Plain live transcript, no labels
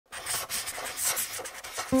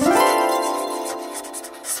If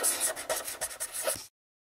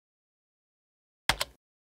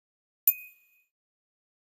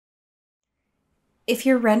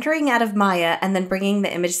you're rendering out of Maya and then bringing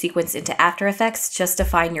the image sequence into After Effects just to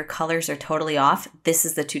find your colors are totally off, this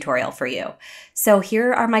is the tutorial for you. So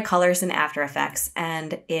here are my colors in After Effects,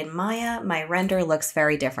 and in Maya, my render looks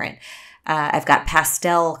very different. I've got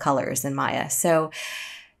pastel colors in Maya. So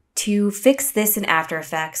to fix this in After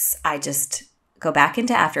Effects, I just go back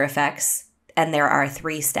into After Effects, and there are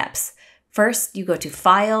 3 steps. First, you go to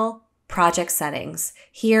File, Project Settings.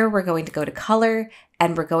 Here, we're going to go to Color,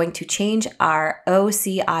 and we're going to change our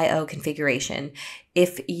OCIO configuration.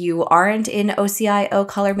 If you aren't in OCIO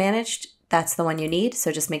Color Managed, that's the one you need,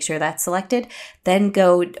 so just make sure that's selected. Then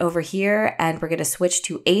go over here, and we're going to switch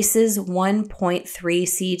to ACES 1.3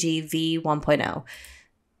 CG V1.0.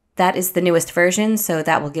 That is the newest version, so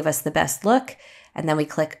that will give us the best look, and then we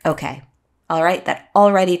click OK. All right, that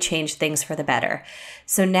already changed things for the better.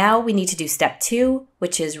 So now we need to do step 2,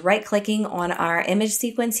 which is right-clicking on our image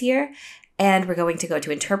sequence here, and we're going to go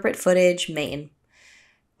to Interpret Footage, Main.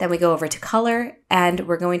 Then we go over to Color, and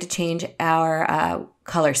we're going to change our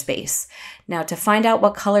color space. Now, to find out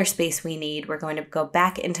what color space we need, we're going to go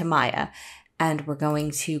back into Maya, and we're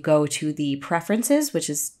going to go to the Preferences, which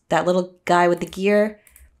is that little guy with the gear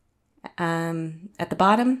at the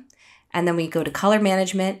bottom. And then we go to Color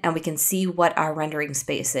Management, and we can see what our rendering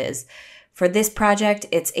space is. For this project,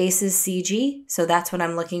 it's ACES CG, so that's what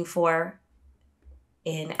I'm looking for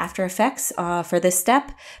in After Effects for this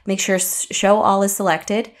step. Make sure Show All is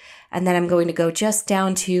selected, and then I'm going to go just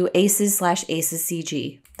down to ACES/ACES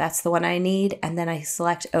CG. That's the one I need, and then I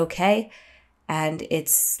select OK, and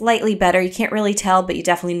it's slightly better. You can't really tell, but you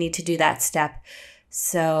definitely need to do that step.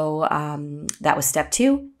 So that was step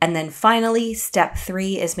 2. And then finally, step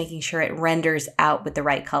 3 is making sure it renders out with the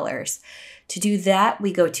right colors. To do that,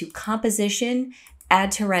 we go to Composition,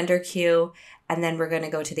 Add to Render Queue, and then we're going to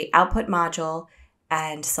go to the Output module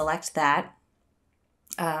and select that,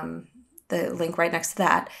 the link right next to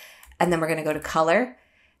that. And then we're going to go to Color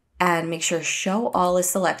and make sure Show All is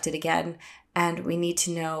selected again. And we need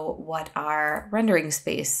to know what our rendering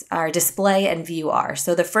space, our display and view are.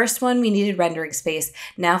 So the first one, we needed rendering space.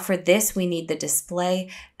 Now for this, we need the display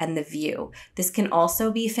and the view. This can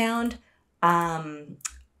also be found on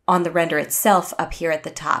the render itself up here at the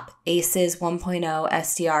top, ACES 1.0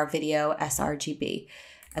 SDR Video sRGB.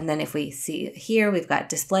 And then if we see here, we've got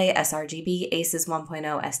display sRGB, ACES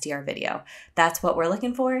 1.0 SDR Video. That's what we're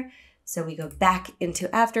looking for. So we go back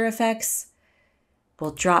into After Effects.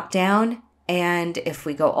 We'll drop down. And if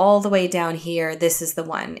we go all the way down here, this is the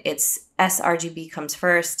one. It's sRGB comes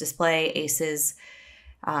first, display, ACES.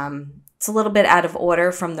 It's a little bit out of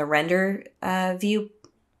order from the render view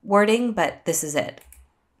wording, but this is it.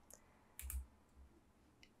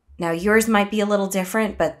 Now yours might be a little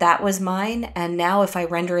different, but that was mine. And now if I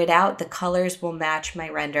render it out, the colors will match my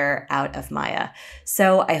render out of Maya.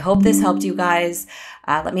 So I hope this helped you guys.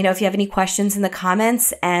 Let me know if you have any questions in the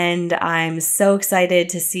comments, and I'm so excited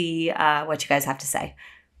to see what you guys have to say.